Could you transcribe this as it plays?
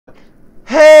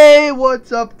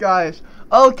What's up, guys?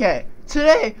 Okay,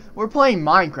 today we're playing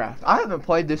Minecraft. I haven't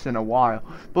played this in a while,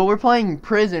 but we're playing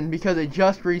Prison because it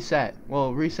just reset.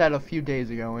 Well, reset a few days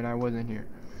ago and I wasn't here.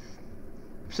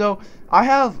 So,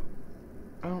 I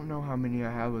don't know how many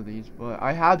I have of these, but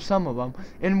I have some of them,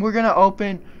 and we're gonna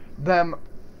open them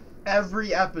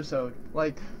every episode.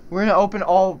 Like, we're gonna open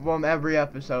all of them every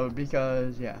episode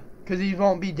because, yeah. Because these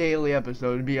won't be daily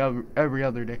episodes, it'll be every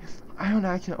other day. I don't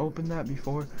actually open that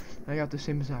before. I got the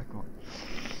same exact one.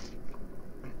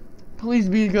 Please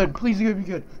be good. Please be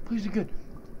good. Please be good.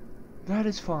 That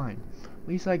is fine. At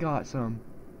least I got some.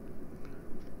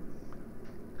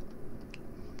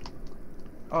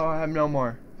 Oh, I have no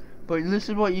more. But this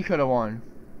is what you could have won.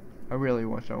 I really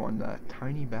wish I won that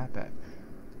tiny backpack.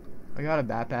 I got a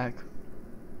backpack.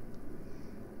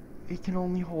 It can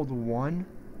only hold one.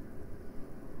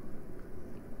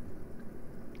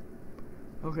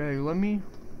 Okay, let me.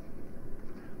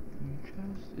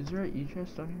 E-chest? Is there an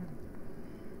E-chest on here?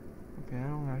 Okay, I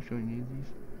don't actually need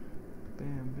these.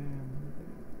 Bam, bam.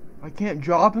 I can't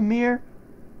drop them here.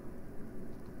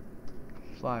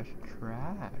 Slash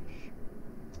trash.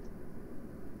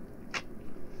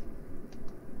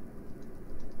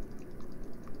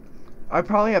 I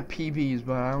probably have PBs,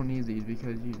 but I don't need these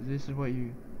because this is what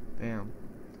you. Bam.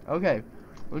 Okay,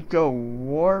 let's go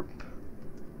warp.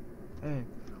 Hey.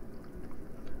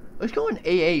 Let's go in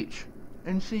AH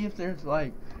and see if there's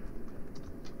like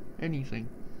anything.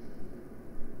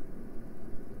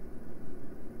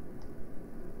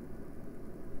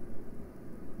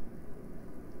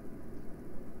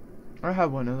 I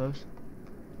have one of those.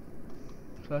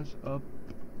 So that's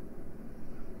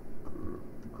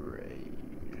upgrade.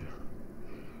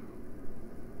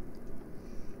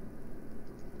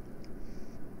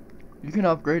 You can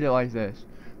upgrade it like this,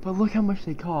 but look how much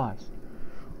they cost.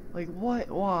 Like, what?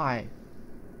 Why?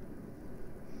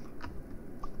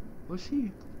 Let's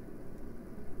see.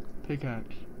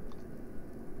 Pickaxe.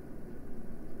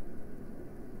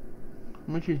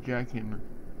 How much is jackhammer?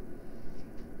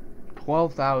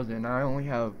 12,000. I only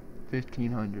have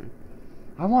 1,500.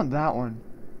 I want that one.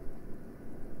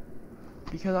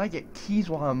 Because I get keys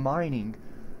while I'm mining.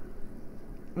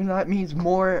 And that means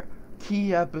more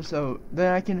key episode.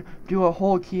 Then I can do a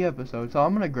whole key episode. So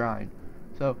I'm gonna grind.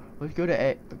 So, let's go to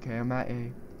A. Okay, I'm at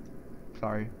A.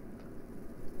 Sorry.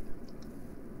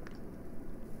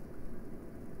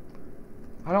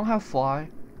 I don't have fly.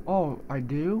 Oh, I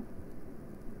do?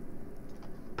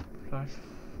 Slash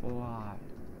fly.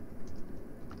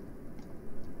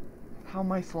 How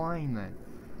am I flying then?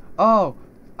 Oh,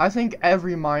 I think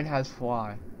every mine has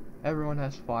fly. Everyone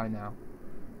has fly now.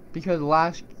 Because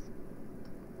last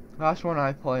time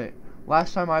I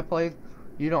played,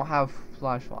 you don't have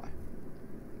slash fly.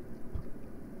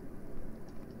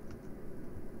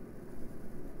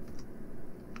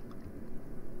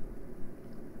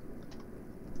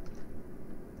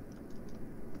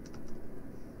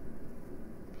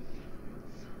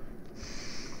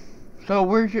 So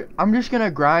I'm just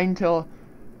gonna grind till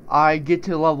I get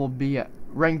to level B,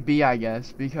 rank B, I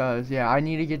guess, because yeah, I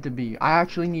need to get to B. I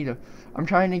actually need I'm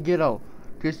trying to get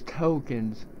just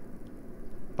tokens.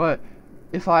 But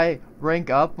if I rank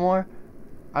up more,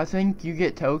 I think you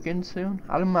get tokens soon.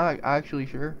 I'm not actually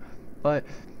sure, but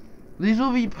these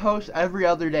will be posts every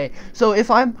other day. So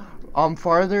if I'm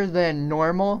farther than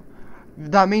normal,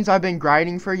 that means I've been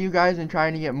grinding for you guys and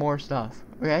trying to get more stuff.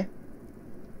 Okay?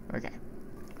 Okay.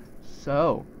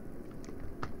 So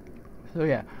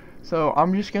yeah. So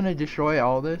I'm just gonna destroy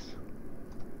all this.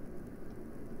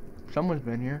 Someone's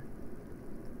been here.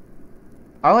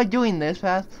 I like doing this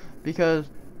path because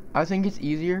I think it's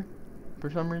easier for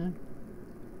some reason.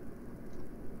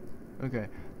 Okay,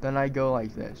 then I go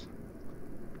like this.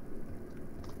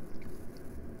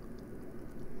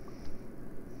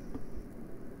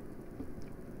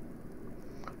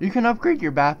 You can upgrade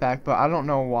your backpack, but I don't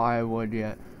know why I would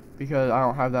yet. Because I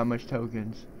don't have that much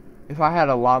tokens. If I had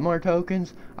a lot more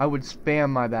tokens, I would spam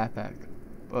my backpack.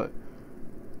 But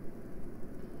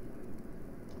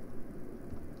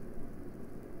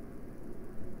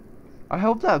I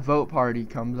hope that vote party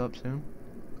comes up soon.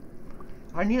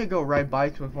 I need to go ride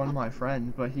bikes with one of my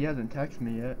friends, but he hasn't texted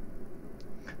me yet.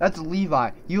 That's Levi.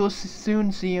 You will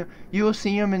soon see him. You will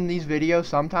see him in these videos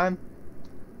sometime.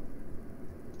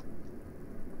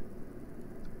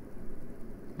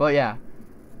 But yeah.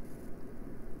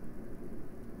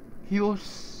 He will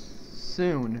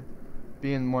soon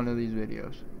be in one of these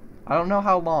videos. I don't know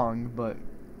how long, but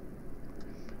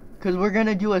because we're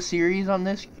gonna do a series on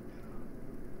this,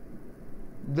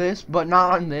 but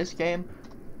not on this game.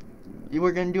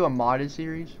 We're gonna do a modded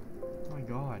series. Oh my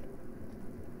god.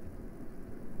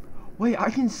 Wait, I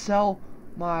can sell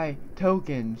my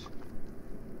tokens.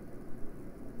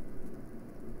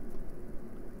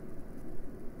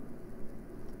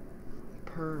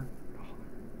 Per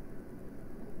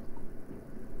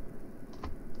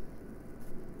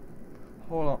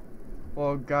hold on.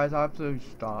 Well, guys, I have to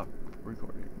stop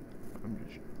recording. I'm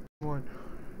just one.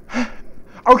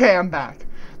 Okay, I'm back.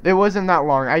 It wasn't that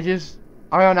long. I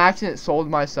on accident sold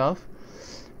myself,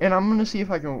 and I'm gonna see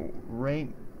if I can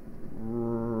rank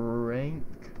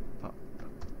up.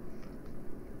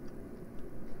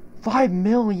 5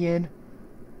 million.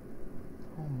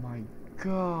 Oh my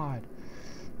god.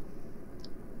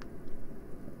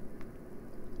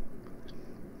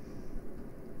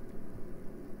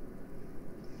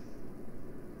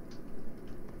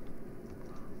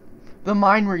 The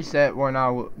mine reset when I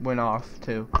went off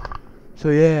too. So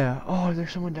yeah. Oh,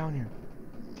 there's someone down here.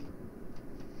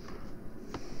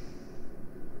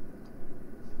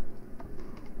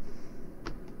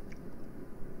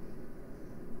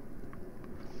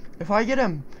 If I get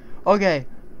him, okay.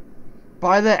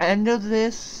 By the end of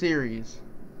this series,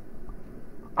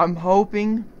 I'm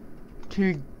hoping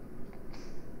to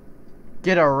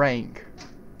get a rank.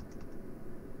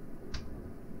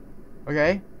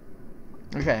 Okay?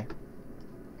 Okay.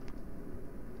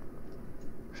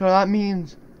 So that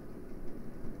means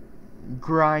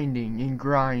grinding and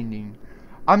grinding.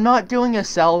 I'm not doing a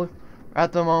sell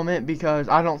at the moment because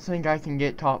I don't think I can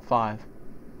get top 5.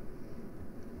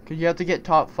 Because you have to get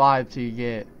top 5 to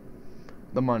get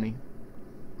the money.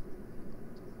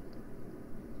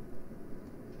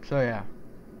 So yeah.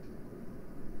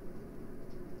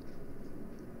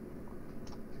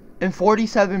 In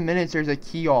 47 minutes there's a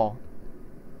key all.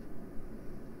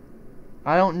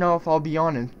 I don't know if I'll be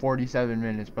on in 47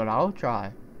 minutes, but I'll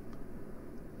try.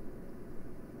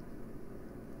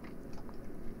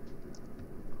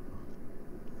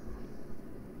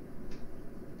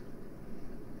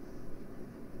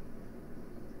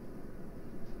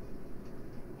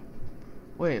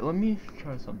 Wait, let me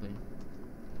try something.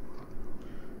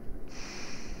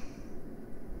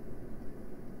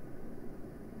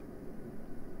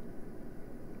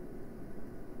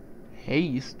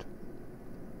 Haste?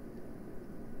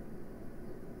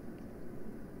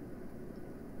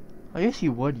 I guess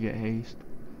you would get haste.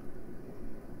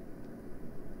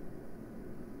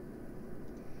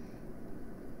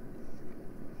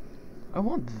 I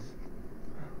want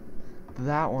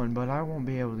that one, but I won't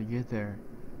be able to get there.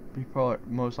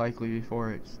 Most likely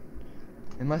before it's...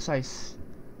 Unless I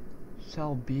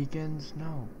sell beacons?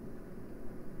 No.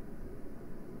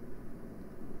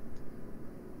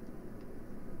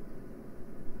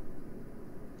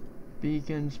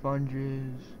 Beacon,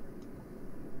 sponges...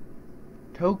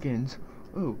 Tokens?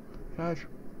 Ooh, gosh.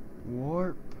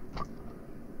 Warp?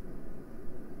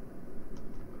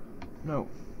 No.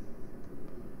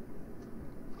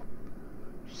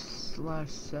 Slash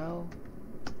sell?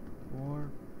 Warp?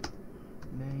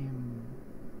 Name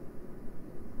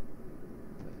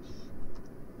this.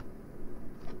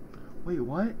 Wait,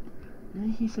 what?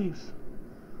 Didn't he say?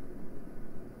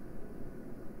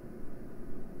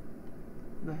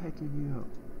 The heck did you know?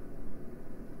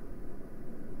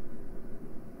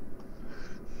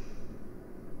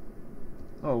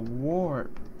 Oh,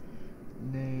 warp.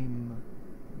 Name.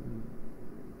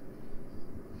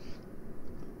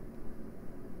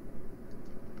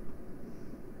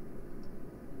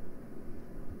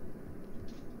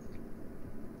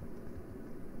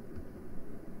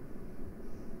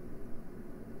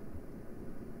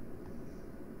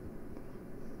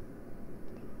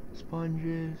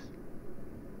 Sponges.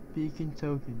 Beacon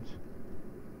tokens.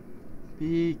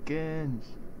 Beacons.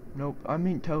 Nope, I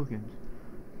mean tokens.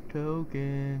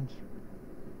 Tokens.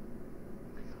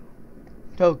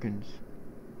 Tokens.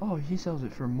 Oh, he sells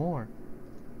it for more.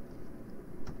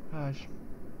 Gosh.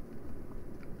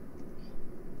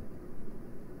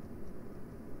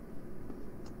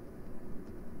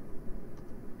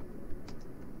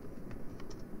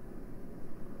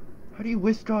 How do you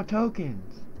withdraw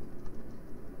tokens?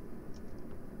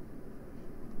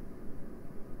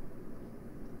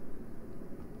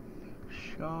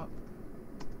 Shop.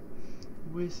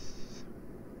 Withdraw.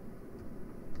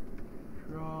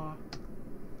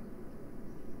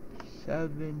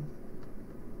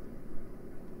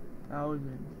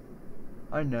 7,000.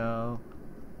 I know.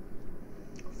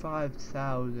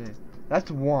 5,000.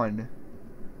 That's one.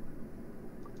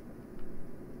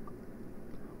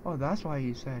 Oh, that's why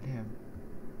you said him.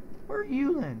 Where are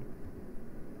you then?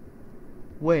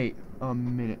 Wait a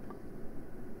minute.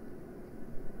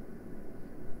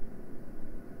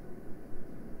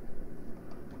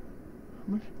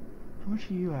 How much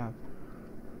do you have?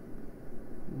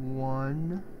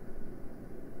 1,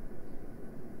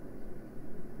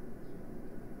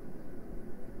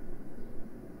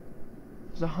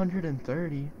 It's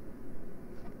 130.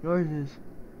 Yours is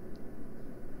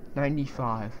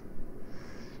 95.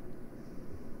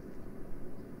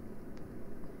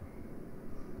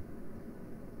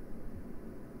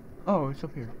 Oh, it's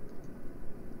up here.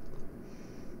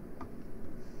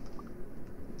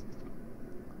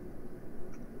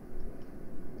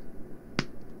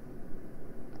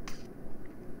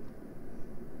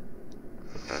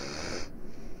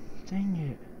 Dang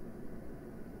it.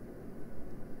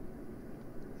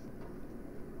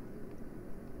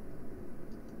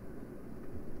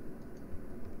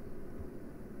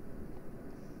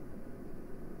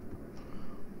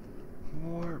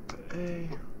 Warp A.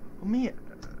 Let me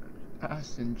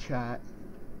ask in chat.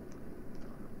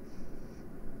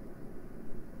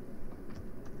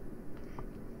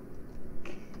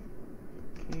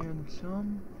 Can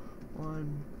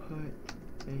someone put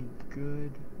a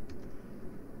good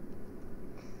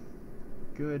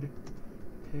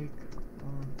pick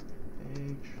on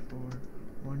page for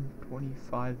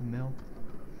 125 mil?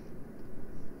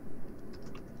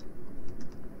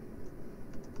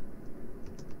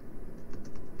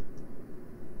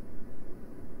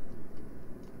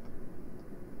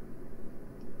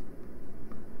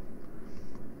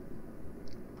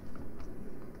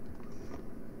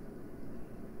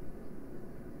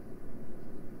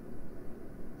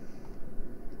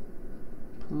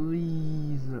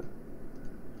 Please.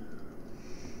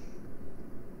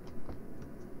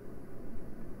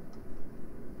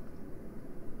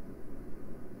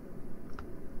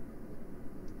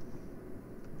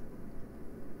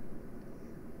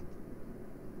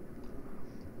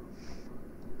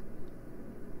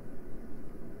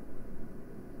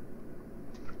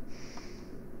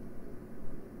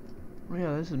 Oh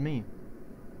yeah, this is me.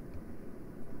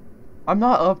 I'm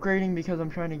not upgrading because I'm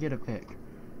trying to get a pick.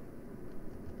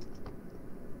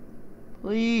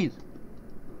 Please.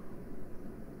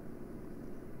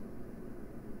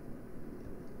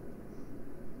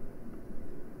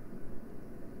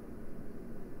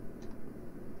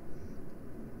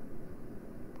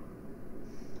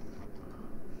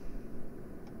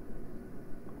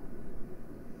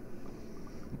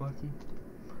 Lucky.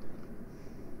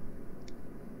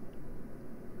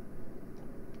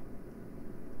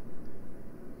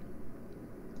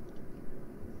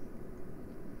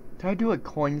 Did I do a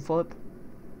coin flip?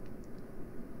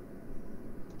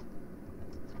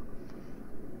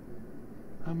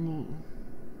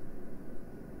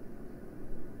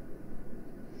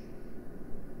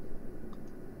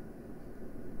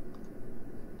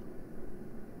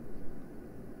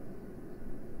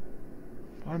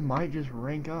 I might just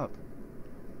rank up.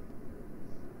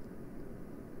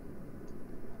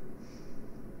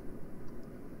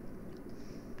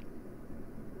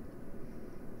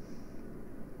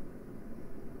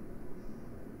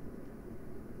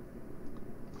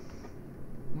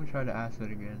 I'm gonna try to ask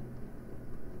it again.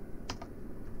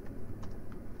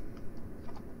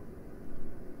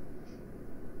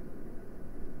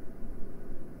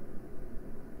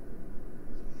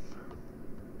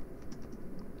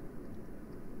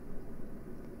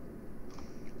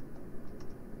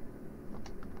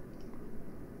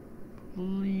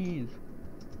 Please.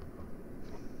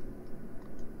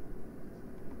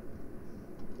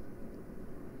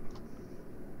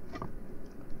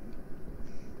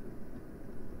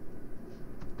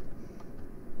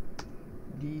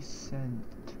 Decent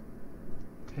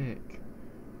pick. It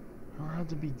don't have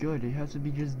to be good, it has to be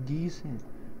just decent.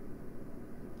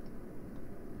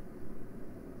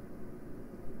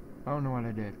 I don't know what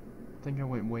I did. I think I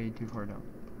went way too far down.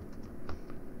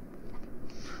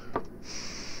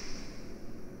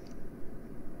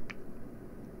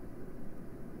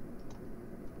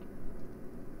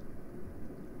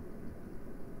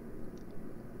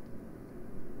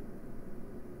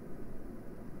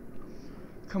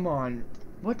 Come on.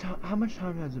 How much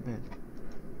time has it been?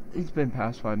 It's been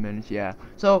past 5 minutes, yeah.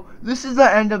 So, this is the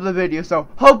end of the video. So,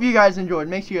 hope you guys enjoyed.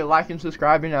 Make sure you like and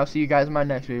subscribe, and I'll see you guys in my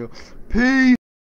next video. Peace!